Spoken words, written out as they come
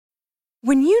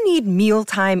When you need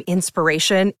mealtime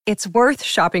inspiration, it's worth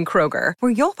shopping Kroger,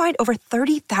 where you'll find over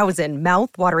 30,000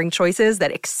 mouth-watering choices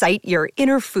that excite your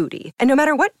inner foodie. And no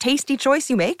matter what tasty choice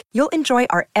you make, you'll enjoy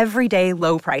our everyday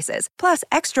low prices, plus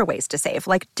extra ways to save,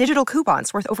 like digital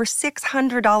coupons worth over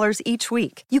 $600 each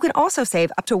week. You can also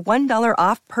save up to $1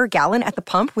 off per gallon at the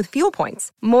pump with fuel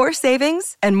points. More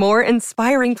savings and more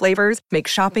inspiring flavors make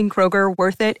shopping Kroger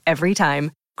worth it every time.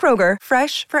 Kroger,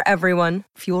 fresh for everyone.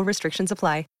 Fuel restrictions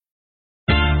apply.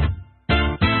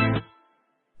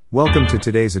 Welcome to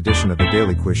today's edition of the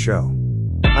Daily Quiz Show.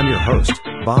 I'm your host,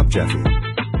 Bob Jeffy.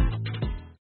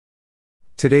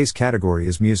 Today's category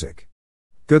is music.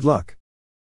 Good luck.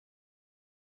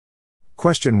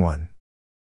 Question 1.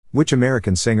 Which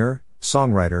American singer,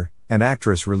 songwriter, and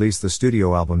actress released the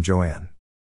studio album Joanne?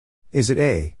 Is it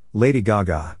A, Lady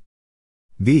Gaga,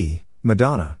 B,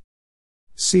 Madonna,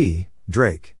 C,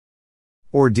 Drake,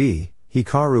 or D,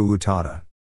 Hikaru Utada?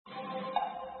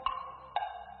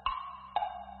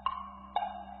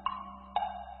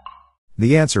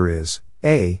 The answer is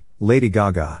A, Lady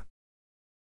Gaga.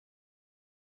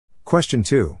 Question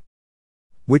 2.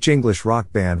 Which English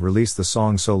rock band released the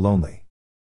song So Lonely?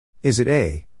 Is it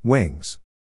A, Wings,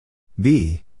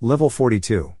 B, Level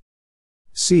 42,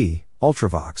 C,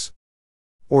 Ultravox,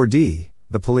 or D,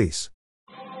 The Police?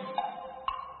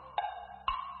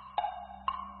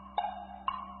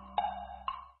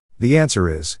 The answer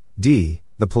is D,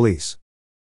 The Police.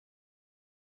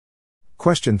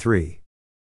 Question 3.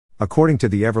 According to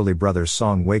the Everly Brothers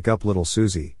song Wake Up Little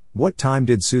Susie, what time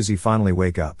did Susie finally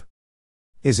wake up?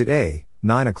 Is it A,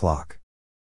 9 o'clock,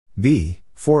 B,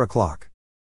 4 o'clock,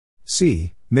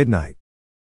 C, midnight,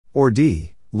 or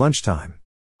D, lunchtime?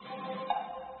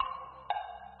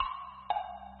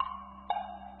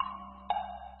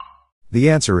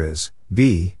 The answer is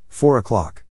B, 4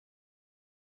 o'clock.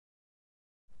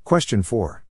 Question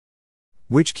 4.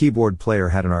 Which keyboard player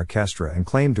had an orchestra and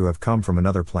claimed to have come from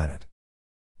another planet?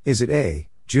 Is it A,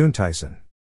 June Tyson,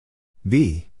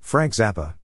 B, Frank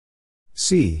Zappa,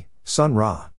 C, Sun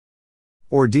Ra,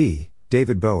 or D,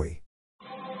 David Bowie?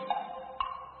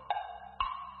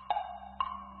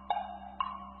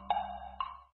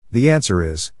 The answer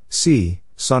is C,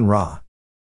 Sun Ra.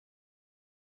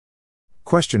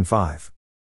 Question 5.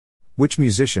 Which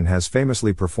musician has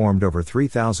famously performed over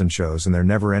 3,000 shows in their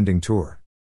never-ending tour?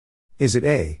 Is it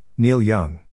A, Neil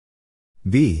Young,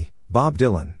 B, Bob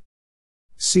Dylan,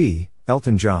 C,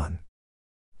 Elton John,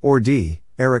 or D,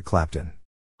 Eric Clapton?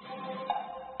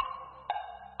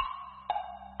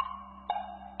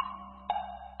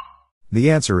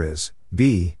 The answer is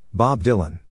B, Bob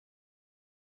Dylan.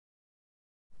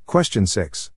 Question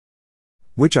 6.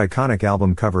 Which iconic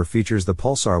album cover features the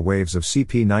pulsar waves of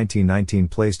CP 1919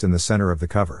 placed in the center of the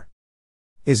cover?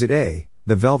 Is it A,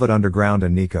 The Velvet Underground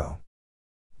and Nico,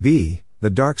 B,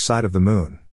 The Dark Side of the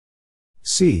Moon,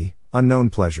 C, Unknown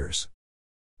Pleasures,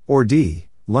 or D,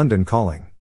 London Calling?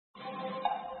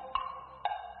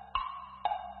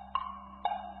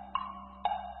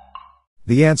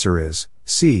 The answer is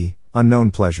C,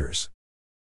 Unknown Pleasures.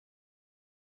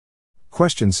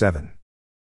 Question 7.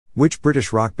 Which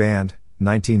British rock band,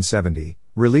 1970,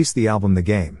 released the album The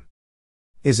Game?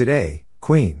 Is it A,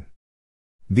 Queen,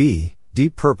 B,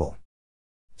 Deep Purple,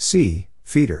 C,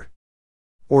 Feeder,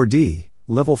 or D,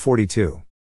 Level 42?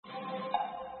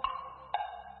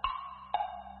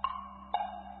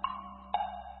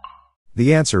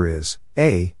 The answer is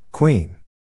A, Queen.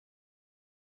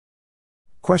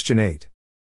 Question 8.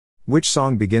 Which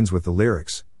song begins with the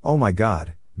lyrics, "Oh my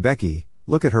God, Becky,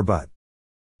 look at her butt"?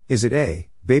 Is it A,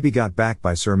 Baby Got Back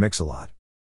by Sir Mix-a-Lot,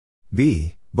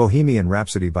 B, Bohemian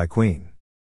Rhapsody by Queen,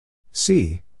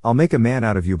 C, I'll Make a Man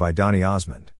Out of You by Donny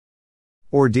Osmond,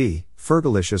 or D,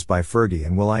 Fergalicious by Fergie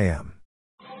and will.i.am?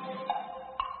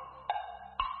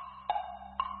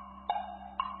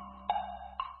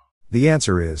 The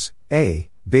answer is A,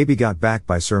 Baby Got Back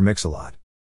by Sir Mix-a-Lot.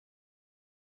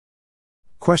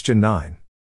 Question 9.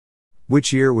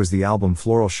 Which year was the album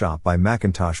Floral Shop by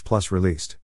Macintosh Plus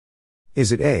released?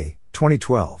 Is it A,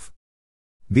 2012,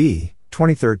 B,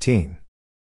 2013,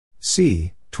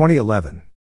 C, 2011,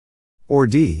 or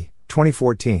D,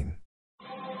 2014?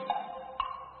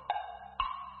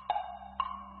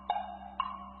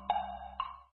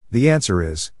 The answer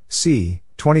is C,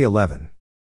 2011.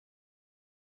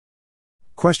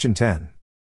 Question 10.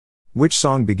 Which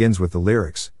song begins with the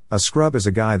lyrics, "A scrub is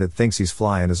a guy that thinks he's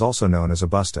fly and is also known as a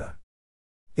busta"?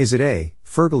 Is it A,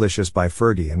 Fergalicious by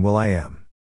Fergie and will.i.am,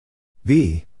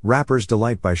 B, Rapper's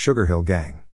Delight by Sugar Hill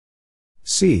Gang,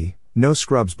 C, No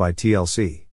Scrubs by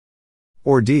TLC,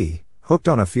 or D, Hooked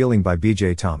on a Feeling by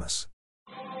BJ Thomas?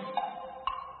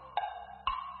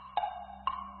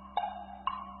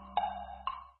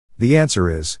 The answer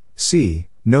is C,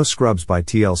 No Scrubs by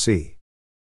TLC.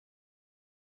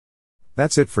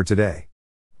 That's it for today.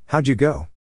 How'd you go?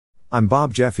 I'm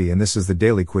Bob Jeffy and this is the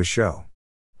Daily Quiz Show.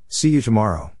 See you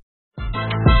tomorrow.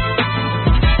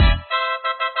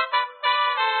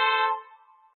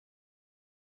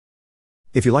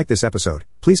 If you like this episode,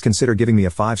 please consider giving me a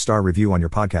 5-star review on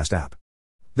your podcast app.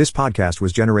 This podcast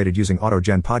was generated using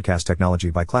AutoGen podcast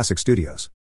technology by Classic Studios.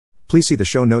 Please see the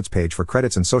show notes page for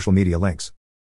credits and social media links.